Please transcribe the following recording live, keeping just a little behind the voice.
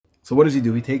So what does he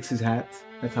do? He takes his hat.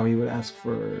 That's how he would ask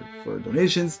for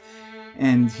donations.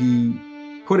 And he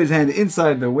put his hand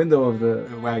inside the window of the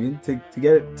wagon to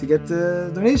get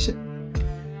the donation.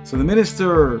 So the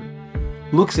minister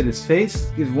looks at his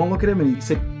face, gives one look at him, and he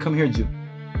said, "Come here, Jew."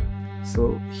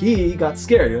 So he got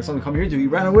scared. He got someone, "Come here, Jew." He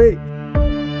ran away.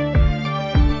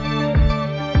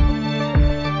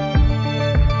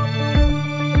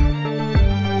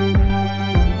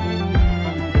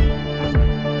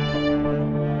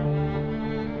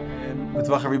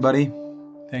 Good Vach, everybody.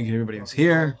 Thank you, everybody who's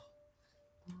here.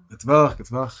 Good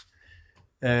Vach.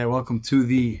 Welcome to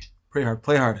the Pray Hard,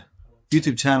 Play Hard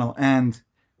YouTube channel and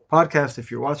podcast.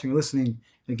 If you're watching or listening,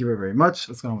 thank you very, very much.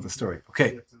 Let's go on with the story.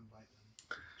 Okay.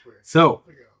 So,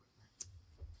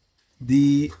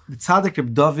 the Tzaddik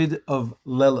Reb David of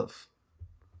Lelev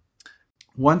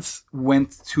once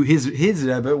went to his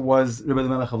Rebbe was Rebbe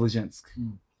Melech of Lizhensk.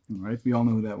 Right? We all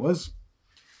know who that was.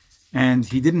 And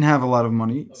he didn't have a lot of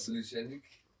money.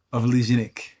 Of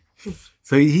Lizhenik.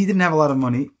 So he didn't have a lot of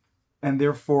money, and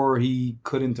therefore he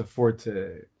couldn't afford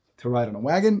to ride on a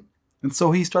wagon, and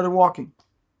so he started walking.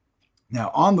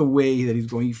 Now, on the way that he's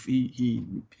going, he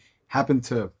happened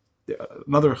to,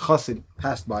 another chassid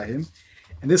passed by him,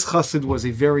 and this chassid was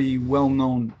a very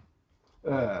well-known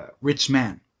rich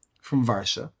man from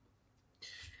Varsha,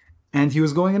 and he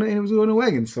was going in a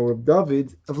wagon. So Reb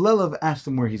David of Lelev asked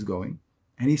him where he's going,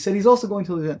 and he said he's also going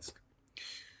to Lizhensk.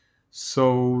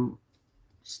 So,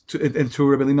 to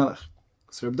Rebbe Elimelech.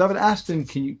 So Reb David asked him,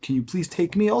 "Can you please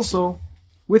take me also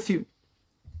with you?"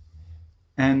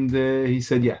 And he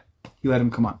said, "Yeah." He let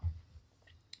him come on.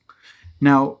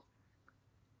 Now,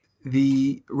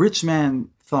 the rich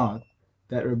man thought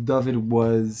that Reb David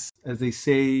was, as they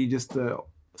say, just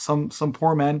some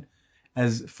poor man,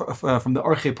 as from the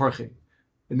Arche Parche.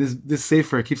 And this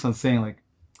sefer keeps on saying, like,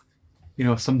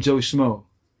 some Joe Schmo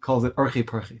calls it Arche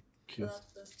Parche.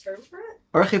 Term for it?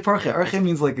 Arche Parche. Arche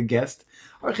means like a guest.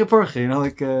 Arche Parche,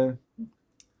 like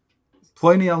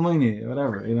Ploini Almoini,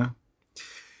 whatever,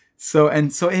 So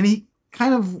he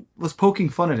kind of was poking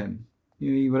fun at him.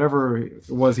 Whatever it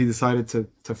was, he decided to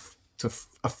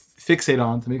fixate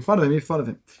on, to make fun of him. He made fun of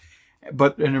him.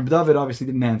 But Reb David obviously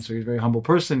didn't answer. He's a very humble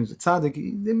person. He was a tzaddik.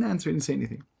 He didn't answer. He didn't say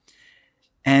anything.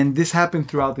 And this happened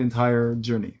throughout the entire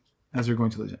journey as we were going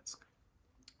to Lizhensk.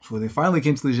 So when they finally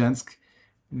came to Lizhensk,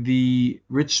 the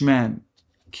rich man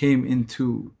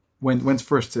went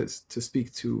first to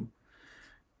speak to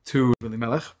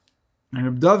Elimelech, and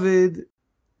Reb David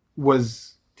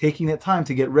was taking that time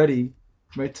to get ready,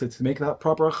 right, to make that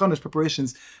proper achanish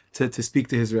preparations to speak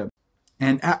to his Rebbe.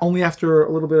 And only after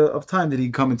a little bit of time did he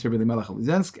come into Reb Elimelech of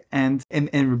Lizhensk, and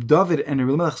Reb David and Reb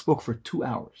Elimelech spoke for 2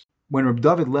 hours. When Reb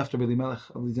David left Reb Elimelech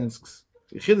of Lizhensk's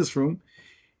Yechidus room,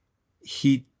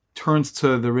 he turns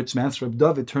to the rich man. So Reb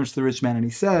David turns to the rich man and he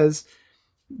says,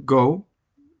 "Go,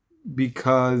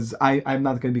 because I'm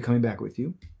not going to be coming back with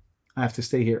you. I have to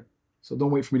stay here. So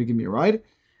don't wait for me to give me a ride.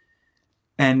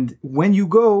 And when you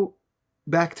go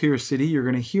back to your city, you're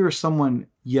going to hear someone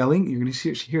yelling. You're going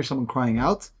to hear someone crying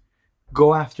out.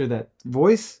 Go after that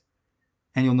voice,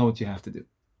 and you'll know what you have to do."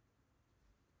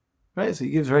 Right? So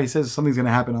he says something's going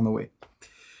to happen on the way.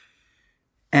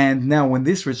 And now when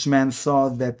this rich man saw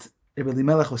that Rebbe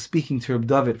Elimelech was speaking to Reb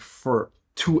David for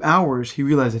 2 hours, he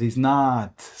realized that he's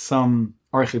not some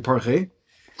Arche Parche,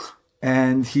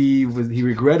 and he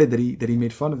regretted that he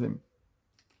made fun of him.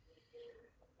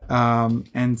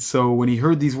 And so when he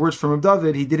heard these words from Reb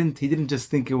David, he didn't just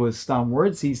think it was stam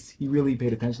words. He really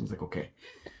paid attention. He's like, okay.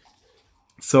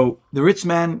 So the rich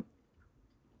man,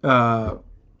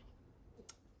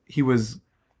 he was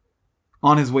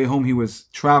on his way home. He was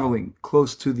traveling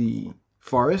close to the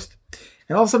forest.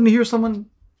 And all of a sudden he hears someone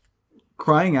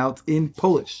crying out in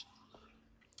Polish.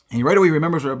 And he right away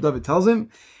remembers what Reb David tells him.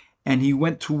 And he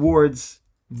went towards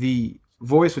the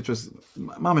voice, which was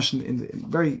mamash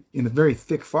in the very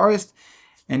thick forest.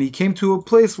 And he came to a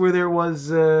place where there was,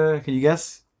 can you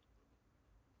guess?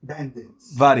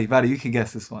 Bandits. Vadi, you can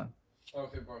guess this one.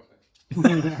 Okay, perfect.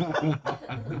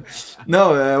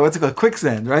 No, what's it called?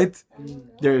 Quicksand, right?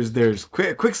 There's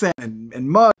quicksand and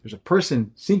mud. There's a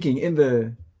person sinking in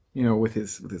the, with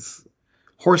his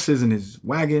horses and his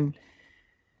wagon,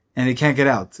 and he can't get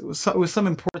out. It was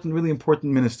some really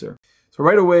important minister. So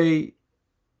right away,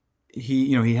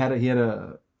 he had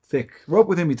a thick rope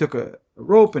with him. He took a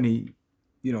rope and he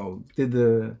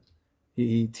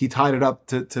tied it up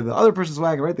to the other person's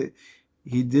wagon. Right,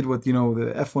 he did what the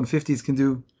F-150s can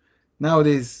do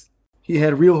nowadays. He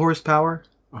had real horsepower,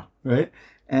 right?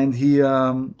 And he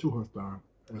 2 horsepower.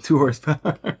 2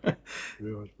 horsepower.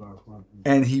 Real horsepower.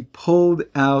 And he pulled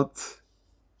out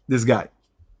this guy.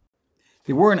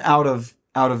 They weren't out of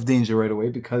out of danger right away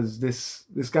because this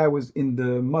guy was in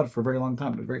the mud for a very long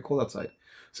time. It was very cold outside,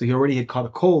 so he already had caught a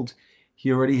cold.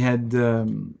 He already had,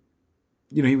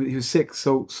 he was sick.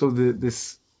 So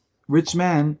this rich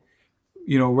man,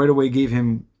 right away gave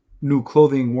him new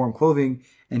clothing, warm clothing,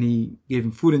 and he gave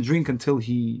him food and drink until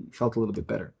he felt a little bit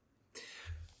better.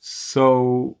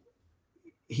 So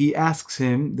he asks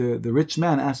him, the rich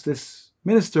man asks this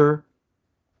minister,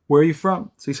 where are you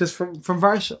from? So he says, from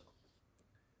Varsha.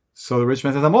 So the rich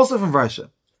man says, I'm also from Varsha.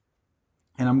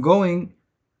 And I'm going,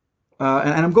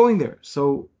 and I'm going there.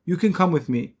 So you can come with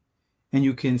me and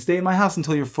you can stay in my house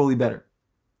until you're fully better.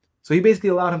 So he basically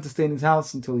allowed him to stay in his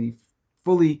house until he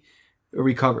fully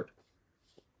recovered.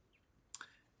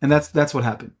 And that's what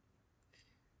happened.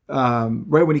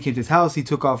 Right when he came to his house, he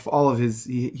took off all of his,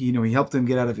 he helped him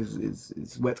get out of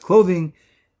his wet clothing,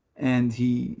 and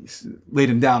he laid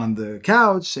him down on the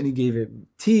couch, and he gave him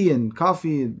tea and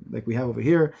coffee, like we have over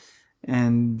here.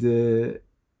 And, in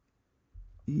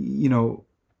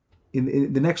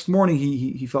the next morning,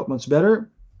 he felt much better,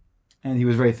 and he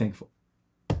was very thankful.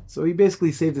 So he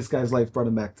basically saved this guy's life,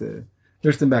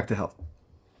 nursed him back to health.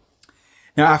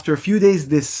 Now, after a few days,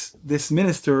 this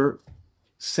minister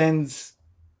sends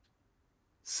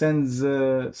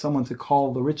someone to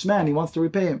call the rich man. He wants to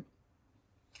repay him.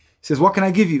 He says, "What can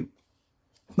I give you?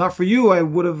 If not for you, I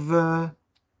would have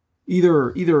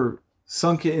either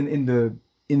sunk in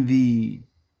the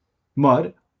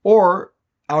mud, or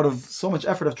out of so much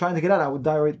effort of trying to get out, I would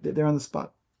die right there on the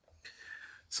spot."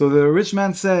 So the rich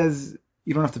man says,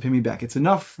 "You don't have to pay me back. It's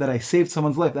enough that I saved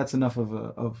someone's life. That's enough of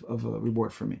a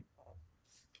reward for me."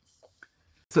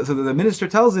 So the minister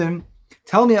tells him,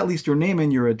 "Tell me at least your name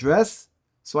and your address,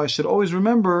 so I should always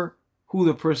remember who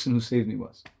the person who saved me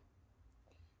was."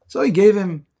 So he gave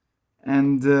him,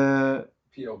 and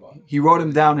he wrote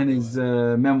him down in his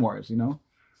memoirs,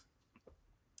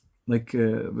 like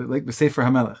the Sefer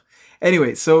HaMelech.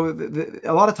 Anyway, so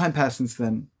a lot of time passed since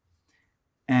then,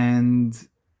 and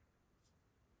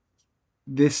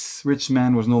this rich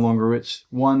man was no longer rich.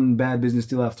 One bad business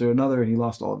deal after another, and he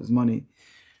lost all of his money,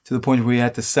 to the point where he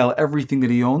had to sell everything that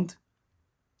he owned,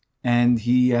 and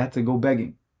he had to go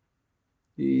begging.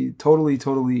 He totally,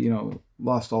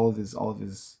 lost all of his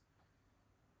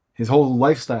whole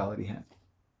lifestyle that he had.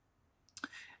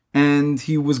 And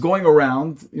he was going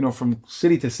around, from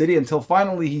city to city, until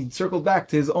finally he circled back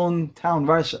to his own town,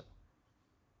 Varsha,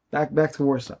 back to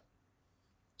Warsaw.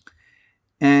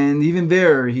 And even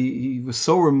there, he was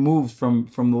so removed from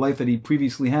the life that he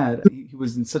previously had. He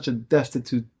was in such a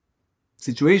destitute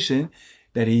situation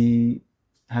that he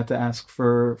had to ask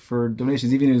for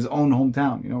donations, even in his own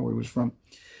hometown, where he was from.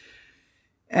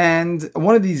 And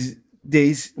one of the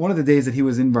days that he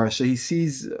was in Varsha, he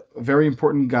sees a very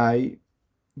important guy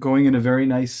going in a very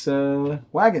nice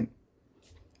wagon.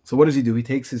 So what does he do? He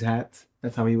takes his hat.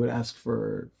 That's how he would ask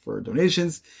for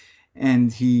donations,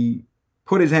 and he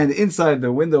put his hand inside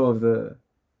the window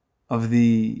of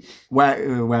the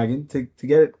wagon to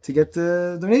get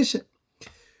the donation.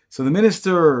 So the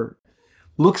minister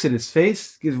looks at his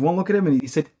face, gives one look at him, and he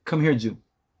said, "Come here, Jew."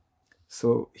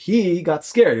 So he got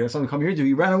scared. Someone, "Come here, Jew."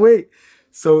 He ran away.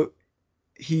 So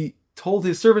he told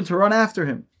his servant to run after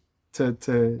him,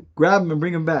 to grab him and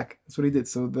bring him back. That's what he did.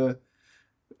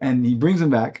 And he brings him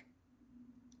back,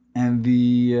 and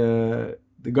the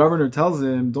governor tells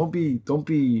him, "Don't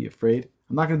be afraid.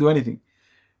 I'm not going to do anything.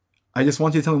 I just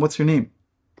want you to tell me what's your name."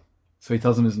 So he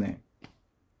tells him his name.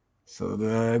 So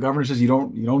the governor says, "You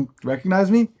don't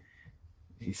recognize me?"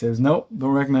 He says, "No,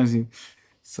 don't recognize you."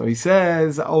 So he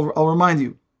says, I'll remind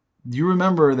you. Do you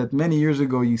remember that many years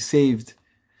ago you saved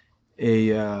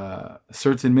a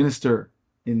certain minister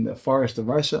in the forest of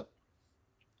Varsha?"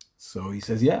 So he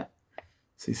says, "Yeah."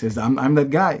 So he says, I'm that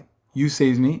guy. You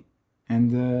saved me.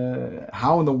 And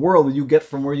how in the world did you get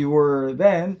from where you were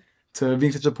then to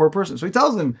being such a poor person? So he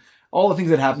tells him all the things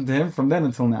that happened to him from then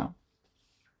until now.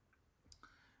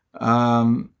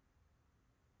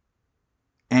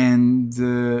 And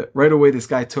right away, this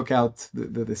guy took out,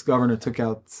 this governor took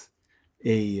out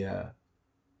a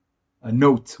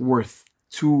note worth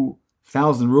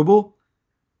 2,000 ruble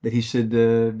that he should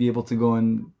be able to go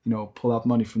and pull out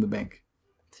money from the bank.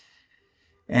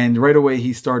 And right away,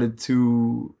 he started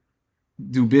to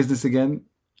do business again,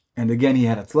 and again he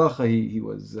had atzlacha. He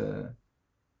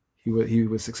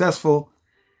was successful,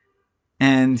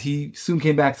 and he soon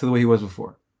came back to the way he was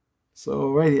before.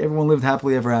 So everyone lived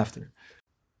happily ever after.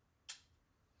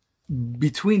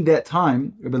 Between that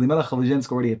time, Rebbe Elimelech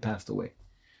Chavlizhensk already had passed away,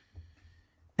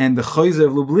 and the Chayzer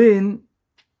of Lublin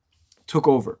took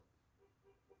over.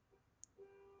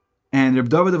 And Reb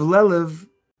David of Lelev,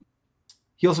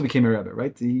 he also became a rebbe,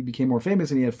 right? He became more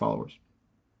famous and he had followers.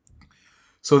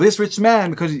 So this rich man,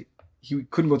 because he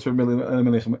couldn't go to Rabbi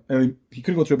Elimelech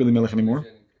anymore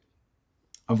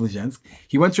of Lizhensk,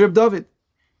 he went to Reb David.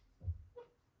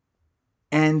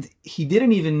 And he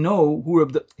didn't even know who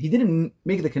he didn't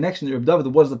make the connection that Reb David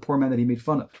was the poor man that he made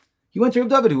fun of. He went to Reb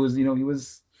David, who was, he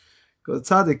was a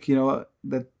tzaddik,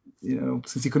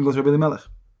 since he couldn't go to Rabbi Elimelech.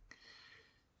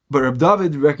 But Reb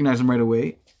David recognized him right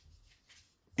away,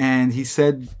 and he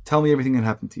said, "Tell me everything that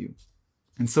happened to you."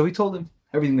 And so he told him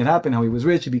everything that happened, how he was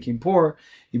rich, he became poor,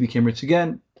 he became rich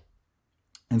again.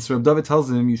 And so Reb David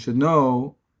tells him, "You should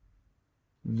know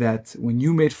that when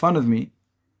you made fun of me,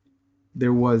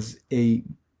 there was a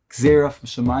gzera from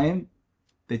Shemayim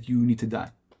that you need to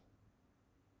die.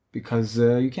 Because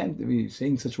you can't be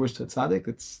saying such words to a tzaddik.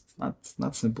 It's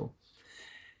not simple.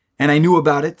 And I knew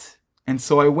about it, and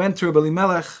so I went to Rabbi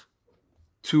Elimelech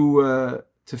to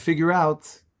figure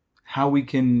out how we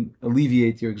can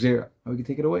alleviate your gzera, how we can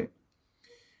take it away.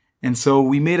 And so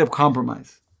we made a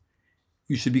compromise.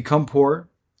 You should become poor,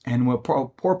 and a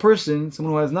poor person,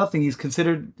 someone who has nothing, he's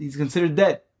considered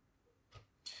dead.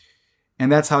 And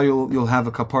that's how you'll have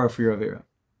a kapara for your avera.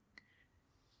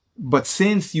 But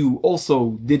since you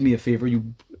also did me a favor,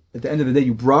 at the end of the day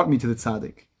you brought me to the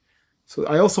tzaddik, so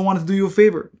I also wanted to do you a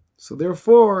favor. So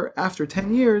therefore, after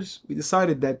 10 years, we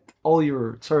decided that all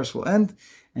your tzaras will end,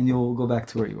 and you'll go back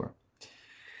to where you were.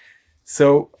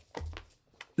 So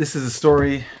this is a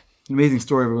story, an amazing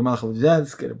story of Rabbi Melech of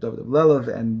Lizhensk, Reb David of Lelev,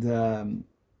 and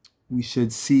we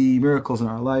should see miracles in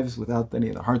our lives without any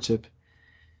of the hardship.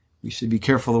 We should be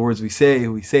careful the words we say,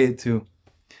 who we say it to,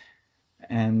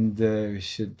 and we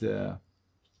should see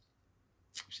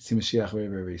Mashiach very,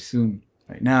 very, very soon.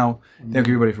 Right now, thank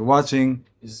you everybody for watching.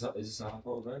 Is this a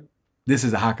Hakel event? This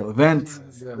is a Hakel event.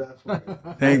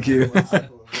 Thank you.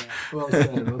 Well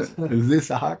said. Is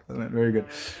this a Hakel event? Very good.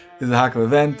 This is a Hakel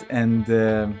event, and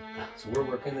So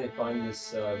where can they find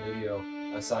this video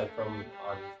aside from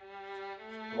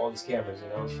all these cameras?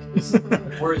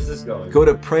 Where is this going? go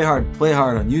to Pray Hard, Play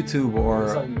Hard on YouTube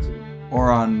It's on YouTube. or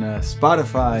on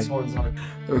Spotify. This one's on.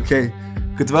 Okay.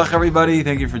 Good luck, everybody.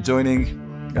 Thank you for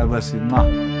joining. God bless you.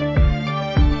 Mwah.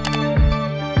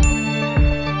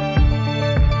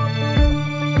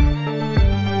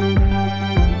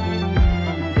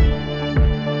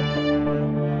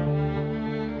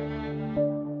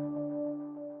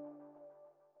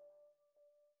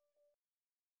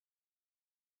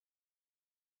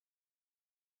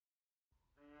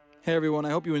 Hey everyone, I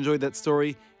hope you enjoyed that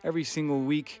story. Every single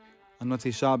week on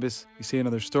Motzei Shabbos, we say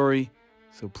another story.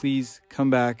 So please come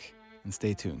back and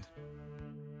stay tuned.